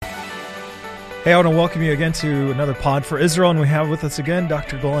Hey, I want to welcome you again to another Pod for Israel, and we have with us again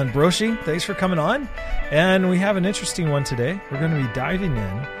Dr. Golan Broshi. Thanks for coming on. And we have an interesting one today. We're going to be diving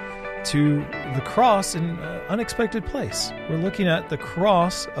in to the cross in an unexpected place. We're looking at the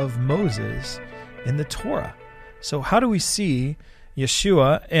cross of Moses in the Torah. So how do we see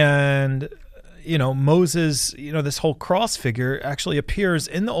Yeshua and, Moses, this whole cross figure actually appears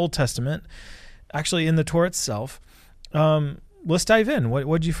in the Old Testament, actually in the Torah itself. Let's dive in.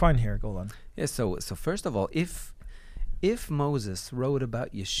 What did you find here, Golan? Yes, so first of all, if Moses wrote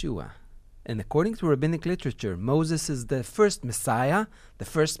about Yeshua, and according to rabbinic literature, Moses is the first Messiah, the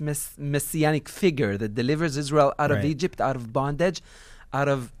first messianic figure that delivers Israel out of Egypt, out of bondage, out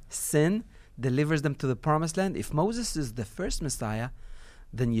of sin, delivers them to the promised land. If Moses is the first Messiah,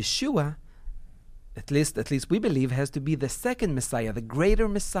 then Yeshua, at least we believe, has to be the second Messiah, the greater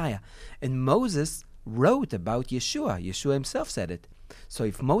Messiah. And Moses wrote about Yeshua. Yeshua himself said it. So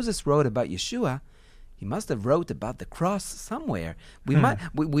if Moses wrote about Yeshua, he must have wrote about the cross somewhere. We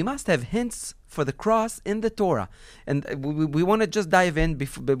must have hints for the cross in the Torah. And we want to just dive in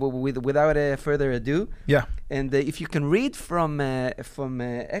without further ado. Yeah. And if you can read from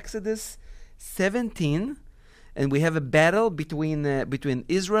Exodus 17, and we have a battle between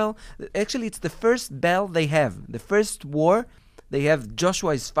Israel. Actually, it's the first battle they have, the first war they have.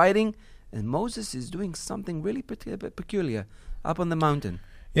 Joshua is fighting, and Moses is doing something really peculiar up on the mountain.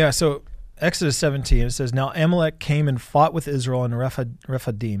 Yeah, so Exodus 17, it says, Now Amalek came and fought with Israel in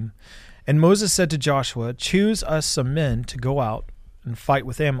Rephidim. And Moses said to Joshua, Choose us some men to go out and fight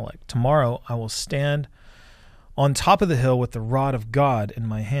with Amalek. Tomorrow I will stand on top of the hill with the rod of God in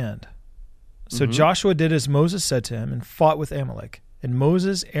my hand. So Joshua did as Moses said to him and fought with Amalek. And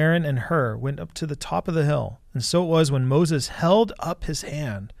Moses, Aaron, and Hur went up to the top of the hill. And so it was when Moses held up his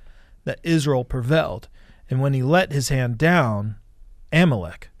hand that Israel prevailed. And when he let his hand down,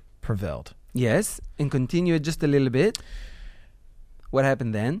 Amalek prevailed. Yes, and continue just a little bit. What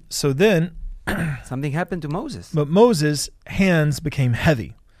happened then? So then something happened to Moses. But Moses' hands became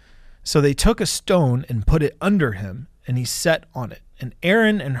heavy. So they took a stone and put it under him, and he sat on it. And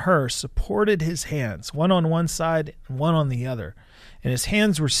Aaron and Hur supported his hands, one on one side and one on the other. And his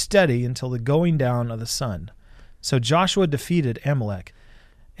hands were steady until the going down of the sun. So Joshua defeated Amalek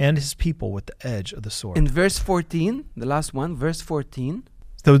and his people with the edge of the sword. In verse 14, the last one, verse 14.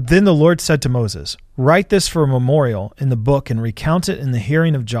 So then the Lord said to Moses, Write this for a memorial in the book and recount it in the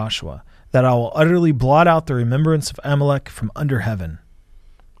hearing of Joshua, that I will utterly blot out the remembrance of Amalek from under heaven.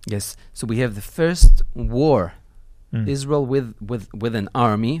 Yes, so we have the first war. Israel with an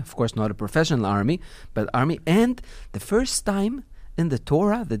army, of course not a professional army, but army, and the first time in the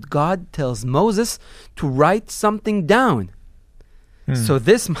Torah that God tells Moses to write something down. So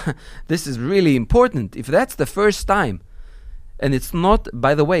this is really important. If that's the first time, and it's not,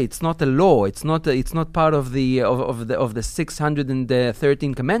 by the way, it's not a law. It's not part of the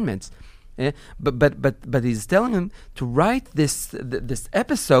 613 commandments. But he's telling him to write this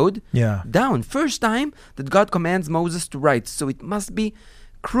episode down. First time that God commands Moses to write. So it must be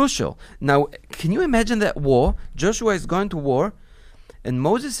crucial. Now, can you imagine that war? Joshua is going to war, and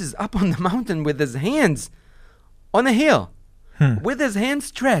Moses is up on the mountain with his hands on a hill. With his hands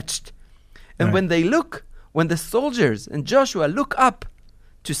stretched. And when the soldiers and Joshua look up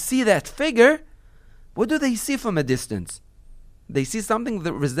to see that figure, what do they see from a distance? They see something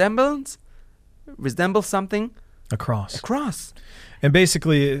that resembles something? A cross. A cross. And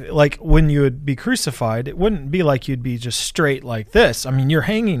basically, like when you would be crucified, it wouldn't be like you'd be just straight like this. I mean, you're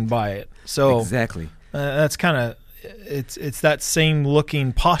hanging by it. So exactly. That's kind of, it's that same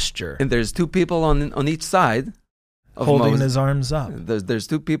looking posture. And there's two people on each side. Holding his arms up. There's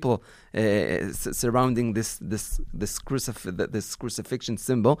two people surrounding this crucifixion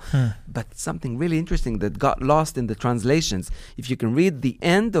symbol, but something really interesting that got lost in the translations. If you can read the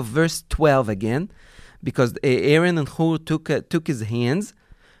end of verse 12 again, because Aaron and Hur took his hands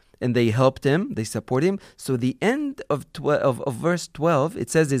and they helped him, they support him. So the end of verse 12, it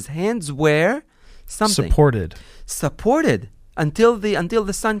says his hands were something supported until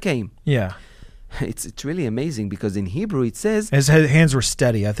the sun came. Yeah. It's really amazing because in Hebrew it says his hands were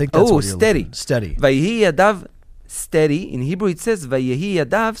steady. I think that's what you're steady. Looking. Steady. Vayehi yadav, steady. In Hebrew it says Vayehi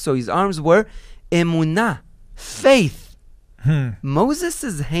yadav, so his arms were emunah, faith.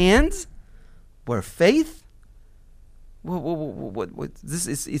 Moses' hands were faith. What this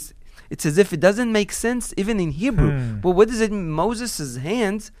is? It's as if it doesn't make sense even in Hebrew. Well, what does it mean? Moses'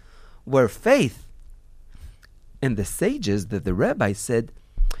 hands were faith. And the sages, the rabbis said,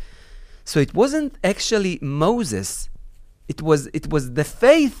 so it wasn't actually Moses. It was the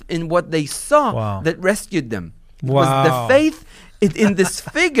faith in what they saw that rescued them. It was the faith in this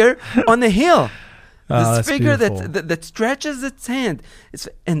figure on a hill. This that's figure beautiful. that stretches its hand.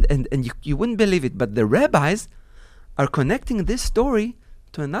 And you wouldn't believe it, but the rabbis are connecting this story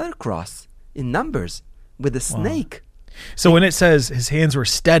to another cross in Numbers with a snake. So when it says his hands were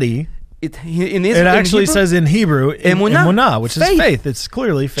steady, It actually says in Hebrew, emunah, which is faith. It's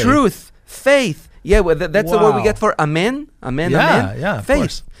clearly faith. Truth, faith. Yeah, well, that's the word we Wow. get for amen. Amen, Yeah, amen. yeah, of faith.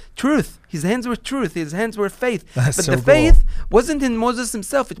 course. Truth. His hands were truth. His hands were faith. That's but so the cool. faith wasn't in Moses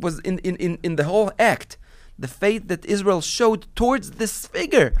himself. It was in the whole act. The faith that Israel showed towards this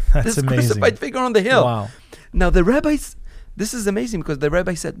figure, That's this amazing. crucified figure on the hill. Wow. Now the rabbis, this is amazing because the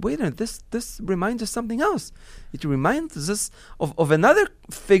rabbi said, wait a minute, this reminds us something else. It reminds us of another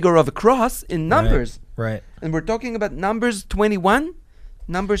figure of a cross in Numbers. Right. And we're talking about Numbers 21,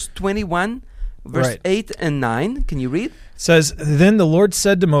 verse Right. 8 and 9. Can you read? It says, Then the Lord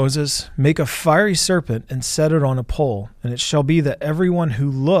said to Moses, Make a fiery serpent and set it on a pole, and it shall be that everyone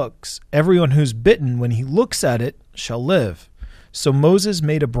who's bitten when he looks at it shall live. So Moses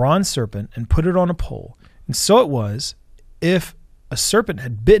made a bronze serpent and put it on a pole. And so it was, if a serpent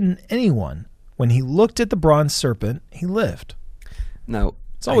had bitten anyone, when he looked at the bronze serpent, he lived. Now,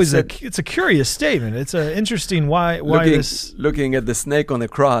 It's always it's a curious statement. It's interesting why looking at the snake on the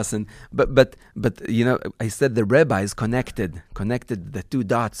cross, and but you know, I said the rabbis connected the two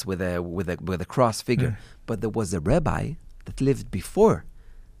dots with a cross figure, but there was a rabbi that lived before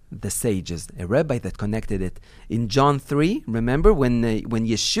the sages, a rabbi that connected it. In John 3, remember when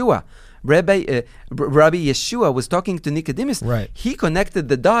Yeshua, Rabbi Yeshua was talking to Nicodemus, right. He connected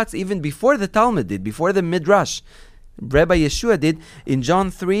the dots even before the Talmud did, before the Midrash. Rabbi Yeshua did in John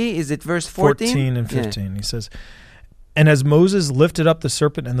 3, is it verse 14? 14 and 15. He says, And as Moses lifted up the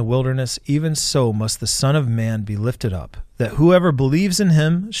serpent in the wilderness, even so must the Son of Man be lifted up, that whoever believes in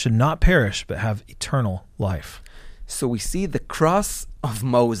him should not perish, but have eternal life. So we see the cross of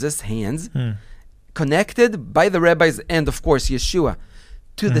Moses' hands connected by the rabbis and, of course, Yeshua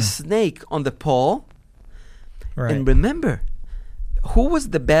to the snake on the pole. Right. And remember, who was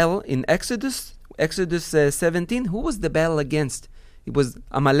the battle in Exodus 17? Who was the battle against? It was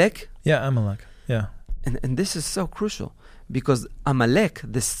Amalek. Yeah, Amalek. Yeah. And this is so crucial because Amalek,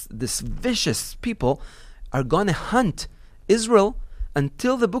 this vicious people, are going to hunt Israel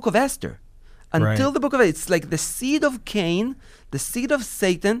until the book of Esther. Until the book of Esther. It's like the seed of Cain, the seed of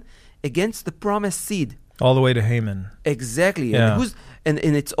Satan against the promised seed. All the way to Haman. Exactly. Yeah. And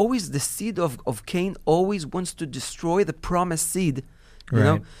it's always the seed of Cain always wants to destroy the promised seed. You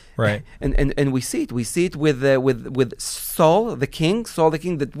know? Right. And we see it. We see it with Saul the king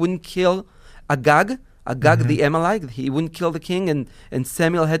that wouldn't kill Agag the Amalek. He wouldn't kill the king, and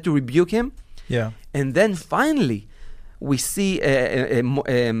Samuel had to rebuke him. Yeah. And then finally, we see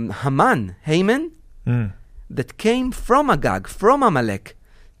Haman, that came from Agag, from Amalek,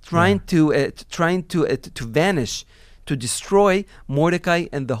 trying to vanish, to destroy Mordecai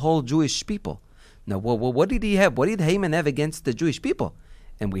and the whole Jewish people. Now, what did he have? What did Haman have against the Jewish people?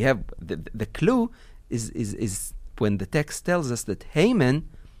 And we have the clue is when the text tells us that Haman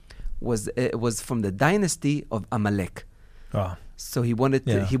was from the dynasty of Amalek. Oh. So he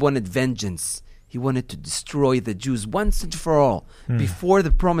wanted vengeance. He wanted to destroy the Jews once and for all before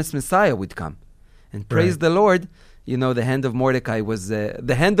the promised Messiah would come. And praise the Lord, you know, the hand of Mordecai was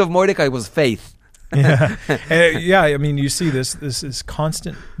faith. Yeah. Yeah, I mean, you see this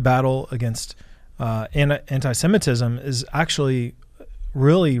constant battle against anti-Semitism is actually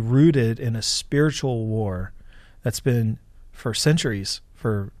really rooted in a spiritual war that's been for centuries,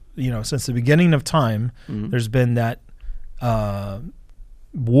 since the beginning of time. There's been that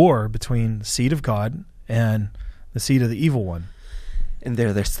war between the seed of God and the seed of the evil one. And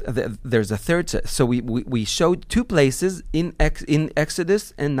there's a third. So we showed two places in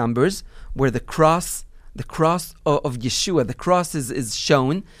Exodus and Numbers where the cross of Yeshua, the cross is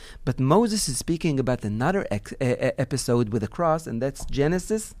shown, but Moses is speaking about another episode with a cross, and that's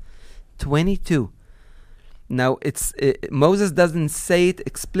Genesis 22. Now, Moses doesn't say it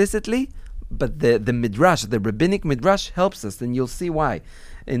explicitly, but the Midrash, the rabbinic Midrash, helps us, and you'll see why.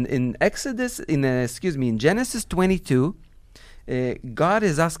 In Genesis 22, God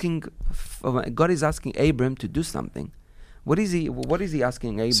is asking Abram to do something. What is he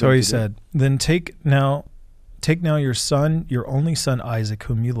asking Abram? So he said, "Then take now your son, your only son Isaac,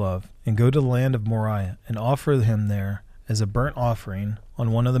 whom you love, and go to the land of Moriah, and offer him there as a burnt offering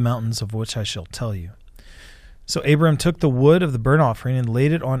on one of the mountains of which I shall tell you." So Abram took the wood of the burnt offering and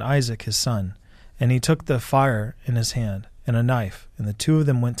laid it on Isaac his son, and he took the fire in his hand and a knife, and the two of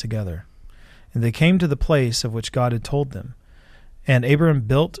them went together. And they came to the place of which God had told them. And Abram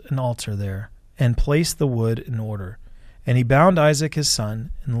built an altar there, and placed the wood in order. And he bound Isaac his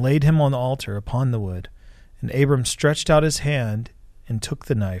son, and laid him on the altar upon the wood. And Abram stretched out his hand, and took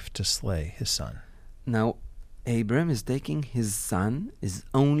the knife to slay his son. Now, Abram is taking his son, his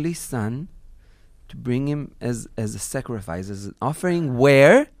only son, to bring him as a sacrifice, as an offering.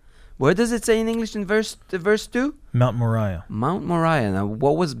 Where? Where does it say in English in verse 2? Mount Moriah. Mount Moriah. Now,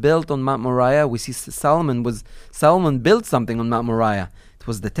 what was built on Mount Moriah? We see Solomon built something on Mount Moriah. It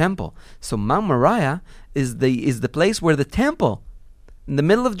was the temple. So Mount Moriah is the place where the temple, in the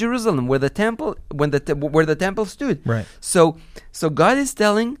middle of Jerusalem, where the temple where the temple stood. Right. So God is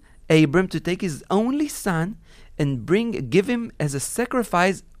telling Abram to take his only son and give him as a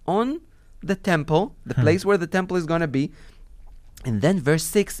sacrifice on the temple, the place where the temple is going to be. And then verse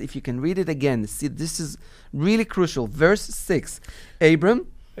 6, if you can read it again, see, this is really crucial. Verse 6, Abram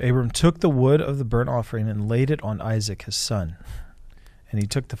took the wood of the burnt offering and laid it on Isaac his son, and he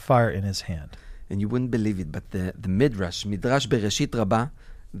took the fire in his hand. And you wouldn't believe it, but the Midrash Bereshit Rabbah,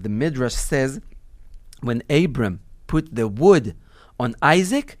 the Midrash says, when Abram put the wood on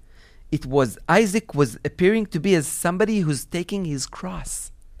Isaac, Isaac was appearing to be as somebody who's taking his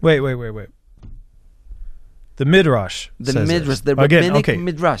cross. Wait. The Midrash. The says Midrash, this. the rabbinic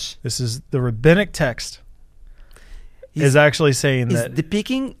Midrash. This is the rabbinic text. Is actually saying that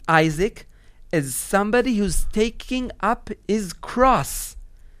depicting Isaac as somebody who's taking up his cross.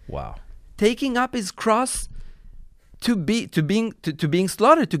 Wow. Taking up his cross to being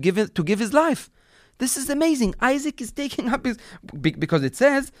slaughtered, to give his life. This is amazing. Isaac is taking up his, because it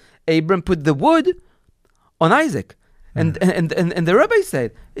says Abram put the wood on Isaac. And the rabbi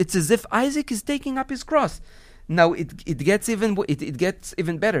said it's as if Isaac is taking up his cross. Now it gets even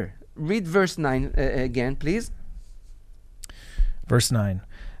better. Read verse 9 again, please. Verse 9.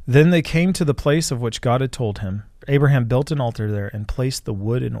 Then they came to the place of which God had told him. Abraham built an altar there and placed the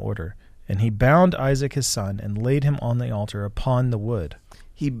wood in order. And he bound Isaac his son and laid him on the altar upon the wood.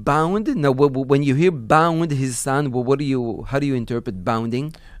 He bound. Now, when you hear bound his son, how do you interpret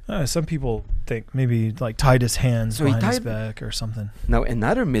bounding? Some people think maybe like tied his hands behind his back or something. Now,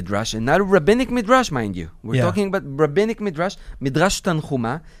 another rabbinic midrash, mind you. We're talking about rabbinic midrash. Midrash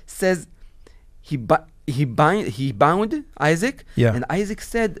Tanchuma says he bound Isaac, and Isaac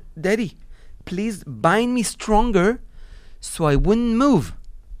said, "Daddy, please bind me stronger, so I wouldn't move.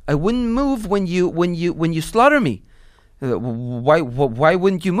 I wouldn't move when you slaughter me. Why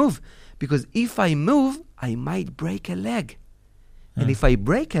wouldn't you move? Because if I move, I might break a leg. And if I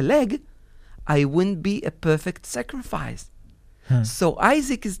break a leg, I wouldn't be a perfect sacrifice." So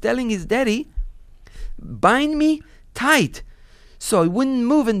Isaac is telling his daddy, bind me tight so I wouldn't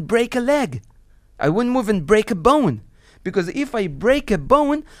move and break a leg. I wouldn't move and break a bone. Because if I break a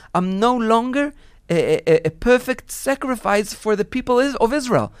bone, I'm no longer a perfect sacrifice for the people of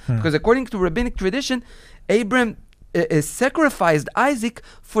Israel. Because according to rabbinic tradition, Abraham sacrificed Isaac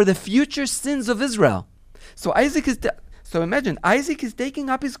for the future sins of Israel. So imagine, Isaac is taking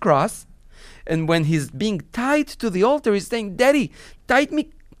up his cross, and when he's being tied to the altar, he's saying, "Daddy, tight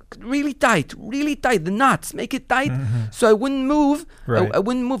me really tight, the knots, make it tight, so I wouldn't move, I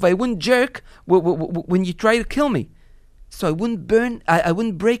wouldn't move, I wouldn't jerk when you try to kill me. So I wouldn't burn, I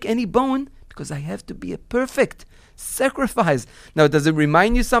wouldn't break any bone, because I have to be a perfect sacrifice." Now, does it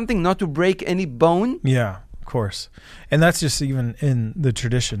remind you something not to break any bone? Yeah. Of course. And that's just even in the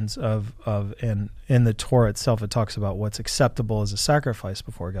traditions and in the Torah itself, it talks about what's acceptable as a sacrifice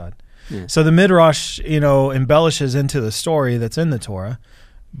before God. Yeah. So the Midrash, embellishes into the story that's in the Torah,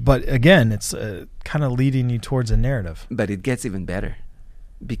 but again, it's kind of leading you towards a narrative. But it gets even better.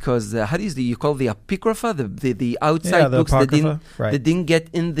 Because how do you call the Apocrypha, the outside books that didn't get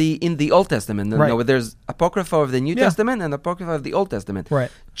in the Old Testament? No, there's Apocrypha of the New Testament and Apocrypha of the Old Testament.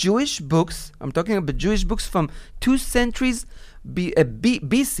 Right. Jewish books, I'm talking about Jewish books from 2 centuries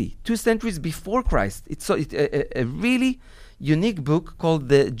BC, 2 centuries before Christ. It's a really unique book called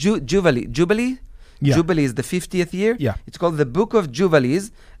the Jubilee. Yeah. Jubilee is the 50th year. Yeah. It's called the Book of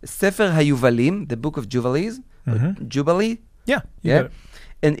Jubilees, Sefer HaYuvalim, the Book of Jubilees, Jubilee. Yeah. Yeah.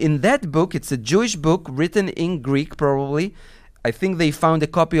 And in that book, it's a Jewish book written in Greek, probably. I think they found a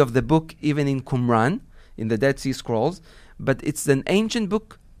copy of the book even in Qumran, in the Dead Sea Scrolls. But it's an ancient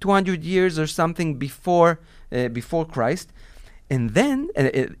book, 200 years or something before Christ. And then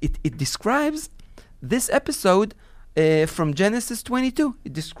it describes this episode from Genesis 22.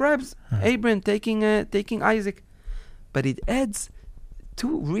 It describes Abraham taking Isaac. But it adds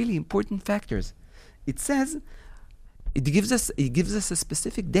 2 really important factors. It says, it gives us a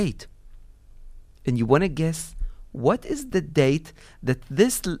specific date. And you want to guess what is the date that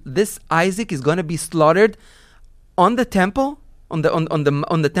this Isaac is going to be slaughtered on the temple, on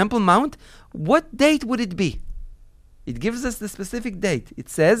the Temple Mount? What date would it be? It gives us the specific date. It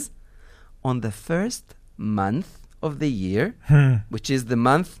says, on the first month of the year, which is the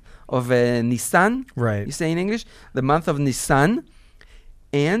month of Nisan, Right. you say in English, the month of Nisan,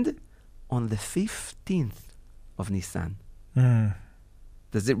 and on the 15th of Nisan.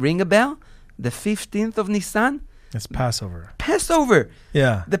 Does it ring a bell? The 15th of Nisan? It's Passover. Passover.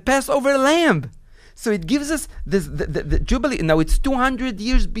 Yeah. The Passover lamb. So it gives us this, the Jubilee. Now it's 200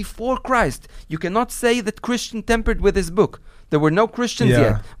 years before Christ. You cannot say that Christian tampered with this book. There were no Christians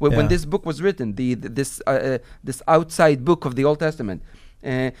yet when this book was written. This outside book of the Old Testament.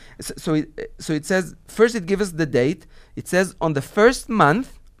 So it says, first it gives us the date. It says on the first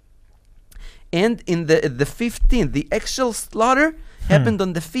month, and in the 15th, the actual slaughter happened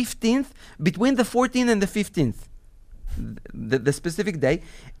on the 15th, between the 14th and the 15th, the specific day.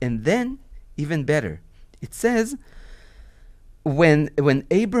 And then, even better, it says, when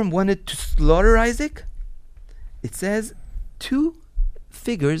Abram wanted to slaughter Isaac, it says, two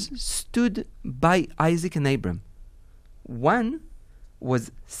figures stood by Isaac and Abram. One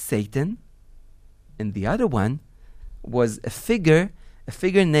was Satan, and the other one was a figure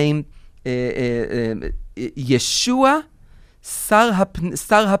named Yeshua Sar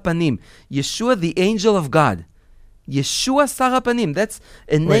Hapanim. Yeshua, the angel of God. Yeshua Sar Hapanim. That's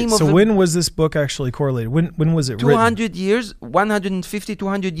a name of. So when was this book actually correlated? When was it 200 written? years, 150,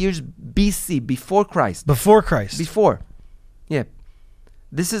 200 years BC, before Christ. Before Christ. Before. Yeah.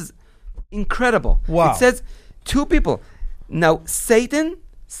 This is incredible. Wow. It says two people. Now, Satan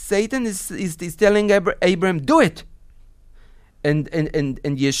is telling Abraham, do it. And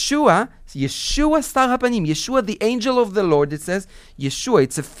Yeshua Sar Hapanim, Yeshua, the angel of the Lord, it says, Yeshua,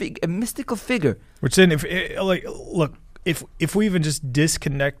 it's a mystical figure. Which then, if we even just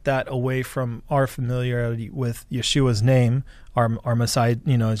disconnect that away from our familiarity with Yeshua's name, our Messiah,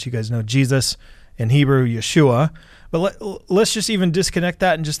 as you guys know, Jesus, in Hebrew, Yeshua, but let's just even disconnect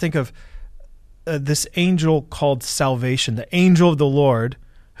that and just think of this angel called salvation, the angel of the Lord,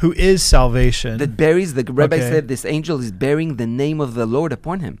 who is salvation. That bears, the rabbi said, this angel is bearing the name of the Lord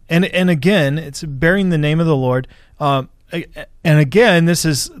upon him. And again, it's bearing the name of the Lord. And again, this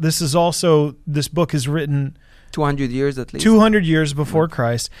is also, this book is written 200 years at least. 200 years before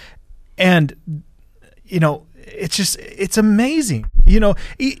Christ. And, it's amazing.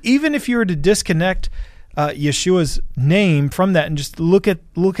 Even if you were to disconnect Yeshua's name from that and just look at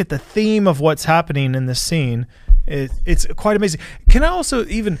the theme of what's happening in this scene, it's quite amazing. Can I also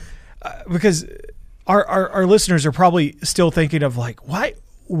even, because our listeners are probably still thinking of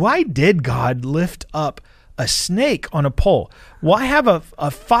why did God lift up a snake on a pole? Why have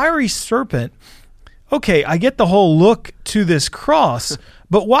a fiery serpent? Okay, I get the whole look to this cross,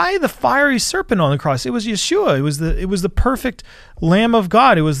 but why the fiery serpent on the cross? It was Yeshua. It was the perfect Lamb of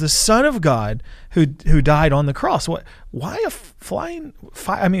God. It was the Son of God who died on the cross. Why why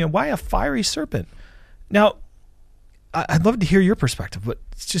a fiery serpent? Now, I'd love to hear your perspective, but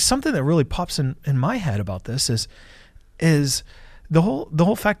it's just something that really pops in my head about this is the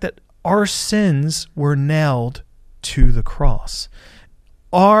whole fact that our sins were nailed to the cross.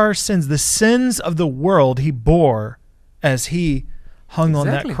 Our sins, the sins of the world, he bore as he hung on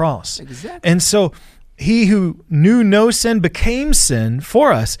that cross. Exactly. And so he who knew no sin became sin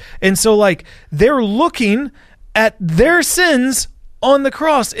for us. And so they're looking at their sins on the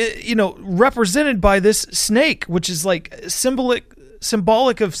cross, represented by this snake, which is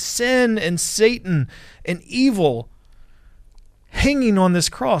symbolic of sin and Satan and evil, hanging on this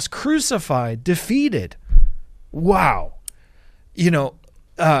cross, crucified, defeated. Wow.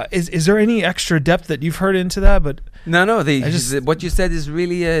 Is there any extra depth that you've heard into that? But no, what you said is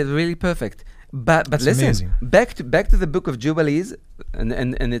really really perfect. But listen, amazing. back to the book of Jubilees,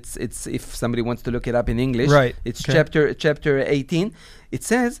 and it's if somebody wants to look it up in English, right? It's okay. chapter 18. It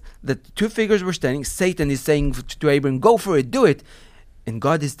says that two figures were standing. Satan is saying to Abraham, "Go for it, do it," and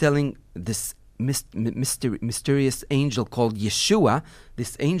God is telling this mysterious angel called Yeshua.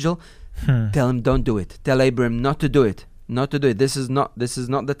 This angel, tell him, "Don't do it." Tell Abraham not to do it. Not to do it. This is not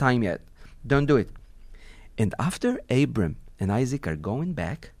the time yet. Don't do it. And after Abram and Isaac are going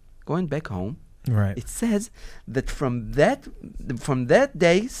back home, right? It says that from that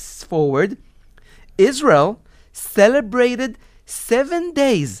day forward, Israel celebrated 7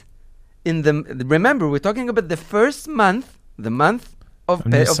 days. Remember, we're talking about the first month, the month of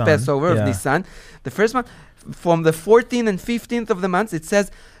Passover, of Nisan, the first month, from the 14th and 15th of the months. It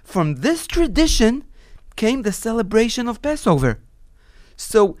says from this tradition came the celebration of Passover.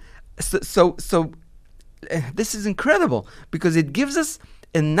 So this is incredible because it gives us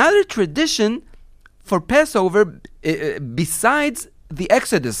another tradition for Passover besides the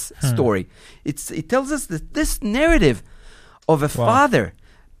Exodus story. It tells us that this narrative of a father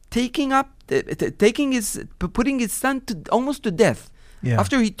putting his son almost to death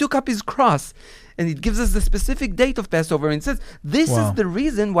after he took up his cross, and it gives us the specific date of Passover, and it says this is the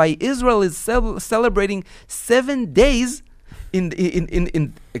reason why Israel is celebrating 7 days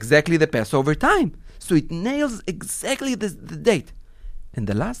in exactly the Passover time. So it nails exactly the date. And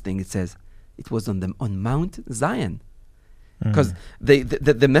the last thing it says, it was on Mount Zion. Because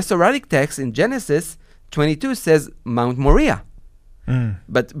the Masoretic text in Genesis 22 says Mount Moriah.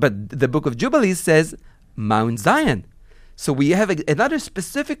 But the book of Jubilees says Mount Zion. So we have another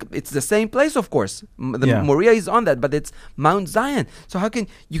specific, it's the same place, of course. Moriah is on that, but it's Mount Zion. So how can,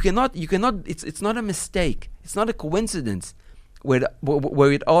 you cannot, it's not a mistake. It's not a coincidence where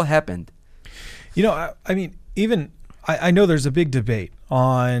it all happened. You know, I mean, even, I know there's a big debate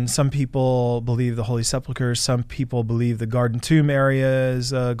on, some people believe the Holy Sepulchre, some people believe the Garden Tomb area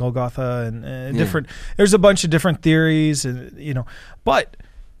is Golgotha, and different, there's a bunch of different theories, and but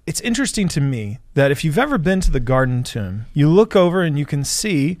it's interesting to me that if you've ever been to the Garden Tomb, you look over and you can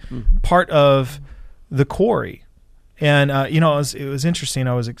see part of the quarry. And, it was interesting.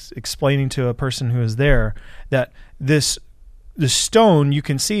 I was explaining to a person who was there that the stone, you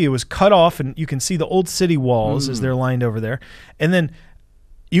can see it was cut off, and you can see the old city walls as they're lined over there. And then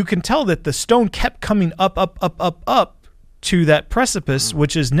you can tell that the stone kept coming up to that precipice,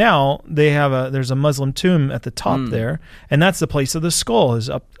 which is now there's a Muslim tomb at the top there, and that's the place of the skull, is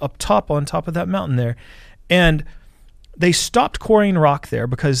up top on top of that mountain there. And they stopped quarrying rock there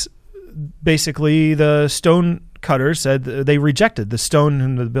because basically the stone cutters said they rejected the stone,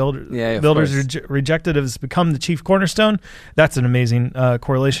 and the builders rejected it. Has become the chief cornerstone. That's an amazing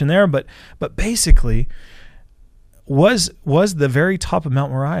correlation there. But basically, was the very top of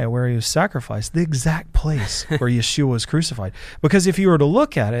Mount Moriah where he was sacrificed the exact place where Yeshua was crucified? Because if you were to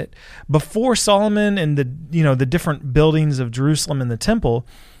look at it, before Solomon and the different buildings of Jerusalem and the temple,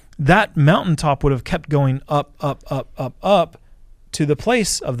 that mountaintop would have kept going up to the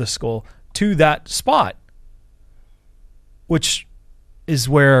place of the skull, to that spot, which is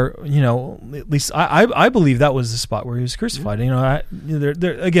where, at least I believe that was the spot where he was crucified.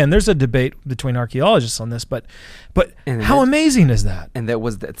 Again, there's a debate between archaeologists on this, but how amazing is that? And that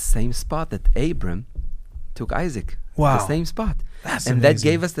was that same spot that Abram took Isaac. Wow. The same spot. That's and amazing. That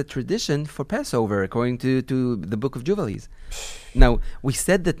gave us the tradition for Passover, according to the book of Jubilees. Now, we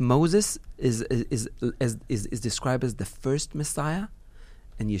said that Moses is described as the first Messiah,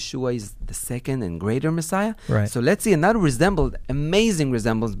 and Yeshua is the second and greater Messiah. Right. So let's see another amazing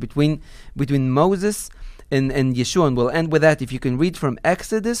resemblance between Moses and Yeshua. And we'll end with that. If you can read from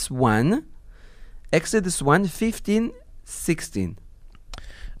Exodus 1, 15, 16.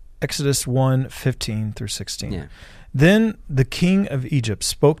 Exodus 1, 15 through 16. Yeah. Then the king of Egypt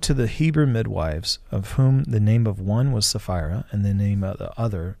spoke to the Hebrew midwives, of whom the name of one was Sapphira, and the name of the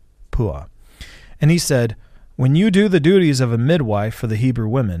other Puah. And he said, when you do the duties of a midwife for the Hebrew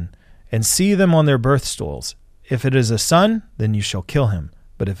women, and see them on their birth stools, if it is a son, then you shall kill him.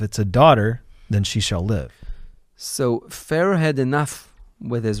 But if it's a daughter, then she shall live. So Pharaoh had enough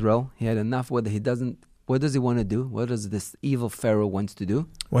with Israel. He had enough with it. He doesn't. What does he want to do? What does this evil Pharaoh wants to do?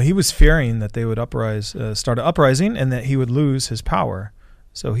 Well, he was fearing that they would start an uprising, and that he would lose his power.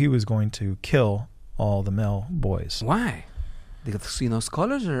 So he was going to kill all the male boys. Why?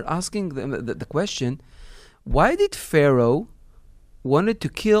 Scholars are asking the question, why did Pharaoh wanted to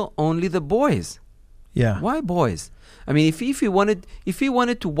kill only the boys? Yeah. Why boys? I mean, if he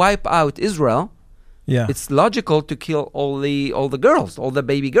wanted to wipe out Israel, it's logical to kill all the girls, all the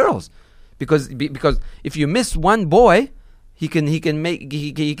baby girls. Because if you miss one boy, he can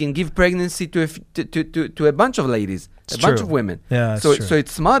give pregnancy to a bunch of ladies, bunch of women. Yeah, so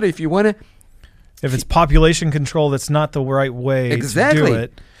it's smarter if you want to. If it's population control, that's not the right way to do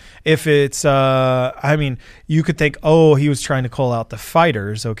it. If it's, you could think, he was trying to call out the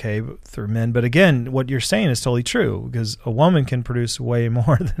fighters, through men. But again, what you're saying is totally true, because a woman can produce way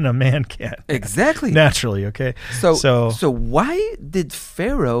more than a man can. Exactly. Naturally, okay? So why did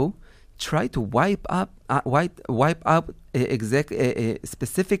Pharaoh try to wipe up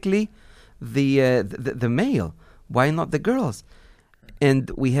specifically the male? Why not the girls?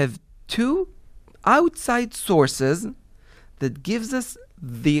 And we have two outside sources that gives us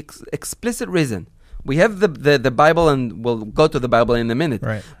the explicit reason. We have the Bible, and we'll go to the Bible in a minute.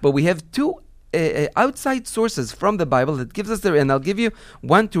 Right. But we have two outside sources from the Bible that gives us and I'll give you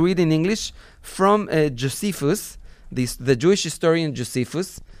one to read in English from Josephus, the Jewish historian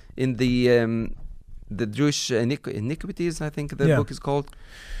Josephus, in the Jewish Iniquities, I think the book is called.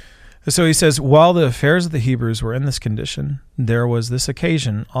 So he says, while the affairs of the Hebrews were in this condition, there was this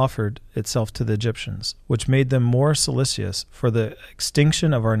occasion offered itself to the Egyptians, which made them more solicitous for the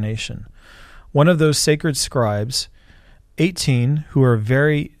extinction of our nation. One of those sacred scribes, 18, who are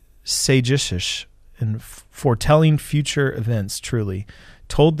very sagicious in foretelling future events truly,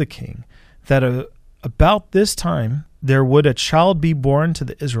 told the king that about this time there would a child be born to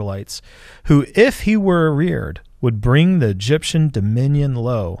the Israelites, who, if he were reared, would bring the Egyptian dominion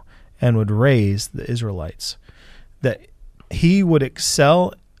low, and would raise the Israelites, that he would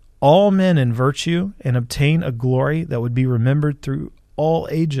excel all men in virtue and obtain a glory that would be remembered through all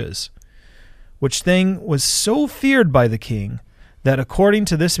ages, which thing was so feared by the king that according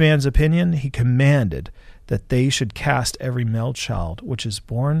to this man's opinion he commanded that they should cast every male child which is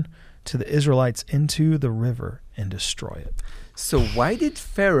born to the Israelites into the river and destroy it. So why did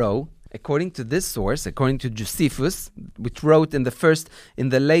Pharaoh, according to this source, according to Josephus, which wrote in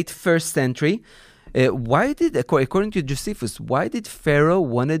the late 1st century, according to Josephus, why did Pharaoh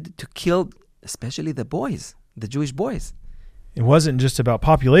wanted to kill especially the boys, the Jewish boys? It wasn't just about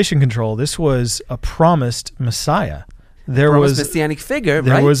population control. This was a promised Messiah. There Promised was messianic figure,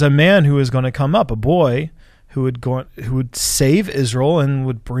 there right? was a man who was going to come up, a boy who would save Israel and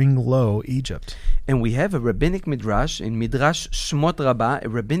would bring low Egypt. And we have a rabbinic midrash in Midrash Shmot Rabbah, a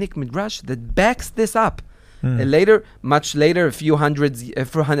rabbinic midrash that backs this up. Much later, a few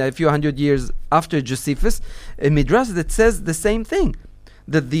hundred years after Josephus, a midrash that says the same thing,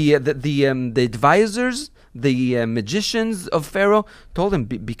 that the advisors, the magicians of Pharaoh told him,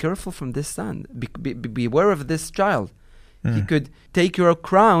 be careful from this son, beware of this child. He could take your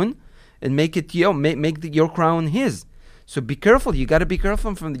crown and make it your crown his. So be careful. You got to be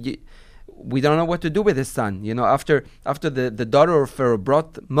careful from we don't know what to do with his son. After the daughter of Pharaoh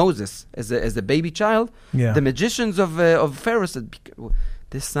brought Moses as a baby child, the magicians of Pharaoh said,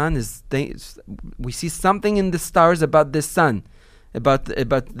 "This son is. We see something in the stars about this son, about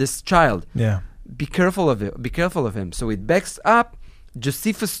this child. Yeah, be careful of it. Be careful of him." So it backs up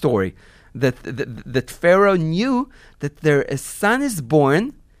Josephus' story that Pharaoh knew that a son is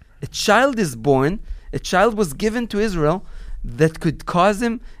born, a child is born, a child was given to Israel that could cause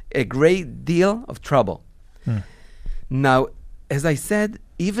him a great deal of trouble. Now, as I said,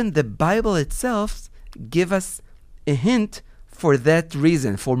 even the Bible itself give us a hint for that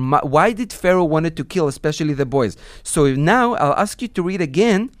reason. Why did Pharaoh wanted to kill especially the boys? So now I'll ask you to read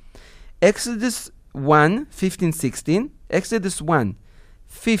again Exodus 1, 15, 16, Exodus 1,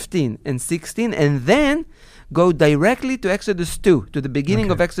 15 and 16, and then go directly to Exodus 2, to the beginning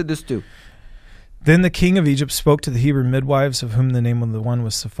of Exodus 2. Then the king of Egypt spoke to the Hebrew midwives, of whom the name of the one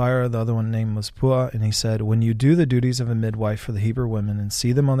was Sapphira, the other one name was Puah, and he said, when you do the duties of a midwife for the Hebrew women and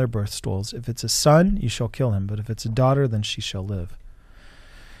see them on their birth stools, if it's a son, you shall kill him, but if it's a daughter, then she shall live.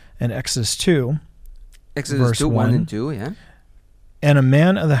 And Exodus 2, Exodus 2, 1 and 2, yeah. And a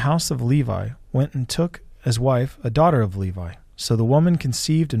man of the house of Levi went and took as wife a daughter of Levi. So the woman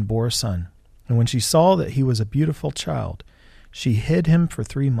conceived and bore a son. And when she saw that he was a beautiful child, she hid him for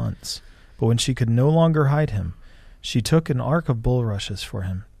 3 months. But when she could no longer hide him, she took an ark of bulrushes for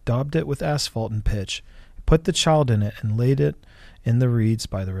him, daubed it with asphalt and pitch, put the child in it, and laid it in the reeds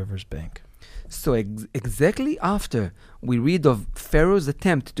by the river's bank. So exactly after we read of Pharaoh's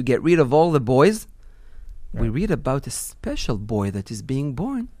attempt to get rid of all the boys, we read about a special boy that is being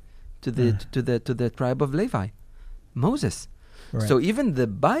born to the tribe of Levi, Moses. Right. So even the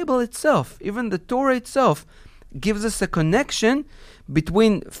Bible itself, even the Torah itself, gives us a connection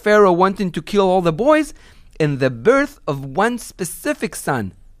between Pharaoh wanting to kill all the boys and the birth of one specific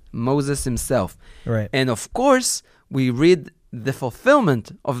son, Moses himself. Right. And of course, we read the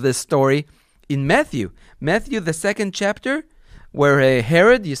fulfillment of this story in Matthew. Matthew, the 2nd chapter, where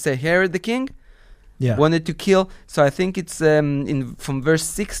Herod, you say Herod the king, wanted to kill. So I think it's from verse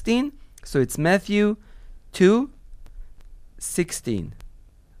 16. So it's Matthew 2:16.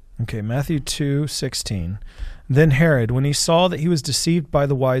 Okay, Matthew 2:16. Then Herod, when he saw that he was deceived by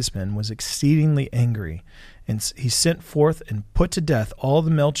the wise men, was exceedingly angry, and he sent forth and put to death all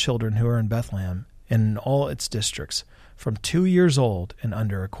the male children who are in Bethlehem and in all its districts, from 2 years old and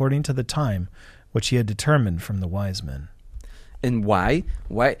under, according to the time which he had determined from the wise men. And why?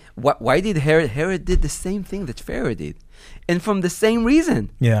 Why did Herod did the same thing that Pharaoh did, and from the same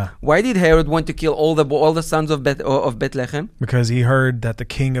reason. Yeah. Why did Herod want to kill all the sons of Bethlehem? Because he heard that the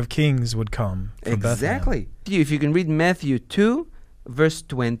King of Kings would come from Exactly. Bethlehem. If you can read Matthew 2, verse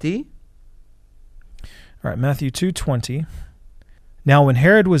 20. All right, Matthew 2:20. Now when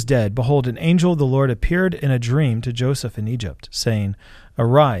Herod was dead, behold, an angel of the Lord appeared in a dream to Joseph in Egypt, saying,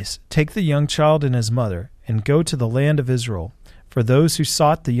 Arise, take the young child and his mother, and go to the land of Israel, for those who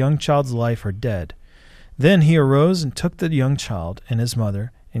sought the young child's life are dead." Then he arose and took the young child and his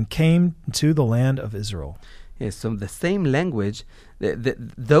mother and came to the land of Israel. Yes, so the same language,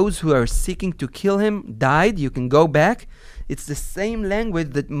 those who are seeking to kill him died. You can go back. It's the same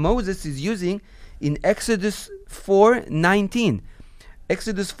language that Moses is using in Exodus 4:19.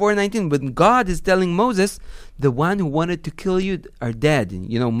 Exodus 4:19, when God is telling Moses, the one who wanted to kill you are dead.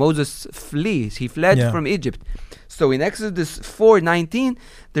 You know, Moses flees. He fled from Egypt. So in Exodus 4:19,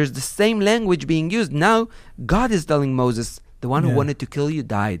 there's the same language being used. Now, God is telling Moses, the one who wanted to kill you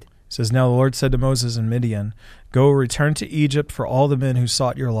died. It says, "Now the Lord said to Moses in Midian, Go return to Egypt, for all the men who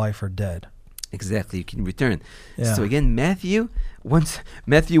sought your life are dead." Exactly, you can return. Yeah. So again, Matthew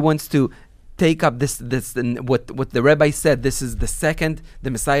wants to take up this what the rabbi said. This is the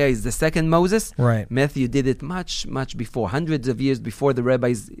Messiah is the second Moses. Right. Matthew did it much before, hundreds of years before the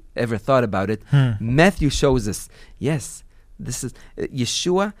rabbis ever thought about it. Matthew shows us, yes, this is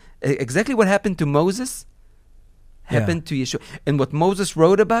Yeshua. Exactly what happened to Moses happened to Yeshua, and what Moses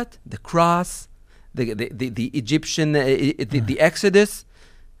wrote about, the cross, the Egyptian, the Exodus,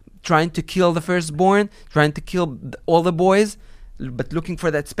 trying to kill the firstborn, trying to kill all the boys, but looking for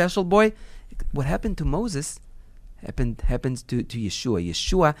that special boy. What happened to Moses happens to Yeshua.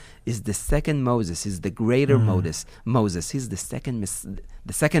 Yeshua is the second Moses. He's the greater Moses. He's the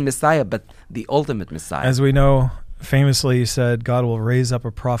second Messiah, but the ultimate Messiah. As we know, famously he said, "God will raise up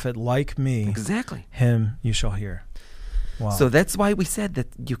a prophet like me. Exactly. Him you shall hear." Wow. So that's why we said that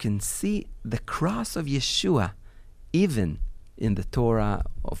you can see the cross of Yeshua even in the Torah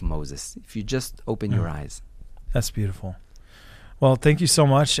of Moses, if you just open your eyes. That's beautiful. Well, thank you so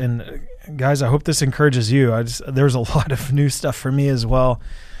much. And guys, I hope this encourages you. There's a lot of new stuff for me as well.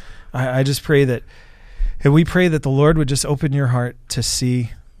 I just pray that, and we pray that the Lord would just open your heart to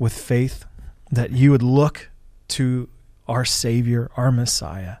see with faith, that you would look to our Savior, our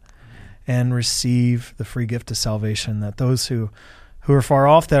Messiah, and receive the free gift of salvation, that those who are far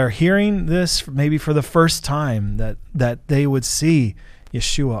off, that are hearing this maybe for the first time, that they would see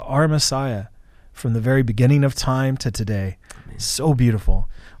Yeshua, our Messiah, from the very beginning of time to today. Amen. So beautiful.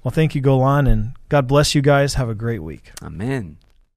 Well, thank you, Golan, and God bless you guys. Have a great week. Amen.